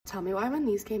Tell me why when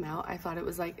these came out, I thought it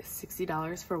was like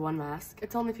 $60 for one mask.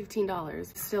 It's only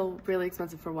 $15. Still really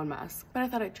expensive for one mask. But I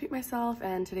thought I'd treat myself,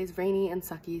 and today's rainy and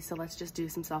sucky, so let's just do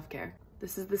some self-care.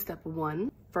 This is the step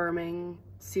 1 firming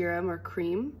serum or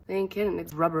cream. They ain't kidding,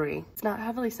 it's rubbery. It's not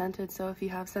heavily scented, so if you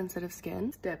have sensitive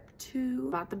skin. Step 2,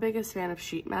 not the biggest fan of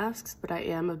sheet masks, but I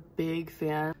am a big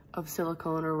fan of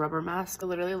silicone or rubber masks. They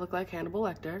literally look like Hannibal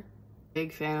Lecter.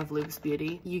 Big fan of Luke's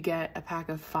Beauty. You get a pack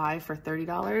of 5 for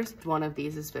 $30. One of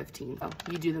these is 15. So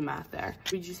you do the math there.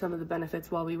 Read you some of the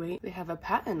benefits while we wait. They have a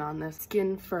patent on this.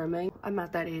 Skin firming. I'm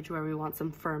at that age where we want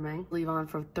some firming. Leave on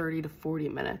for 30 to 40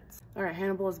 minutes. All right,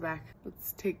 Hannibal is back.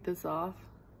 Let's take this off.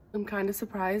 I'm kind of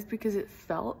surprised because it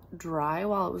felt dry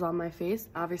while it was on my face.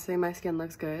 Obviously my skin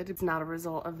looks good. It's not a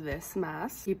result of this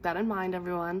mask. Keep that in mind,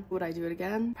 everyone. Would I do it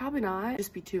again? Probably not. It'd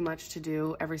just be too much to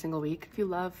do every single week. If you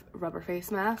love rubber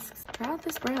face masks, try out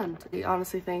this brand. I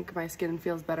honestly think my skin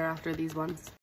feels better after these ones.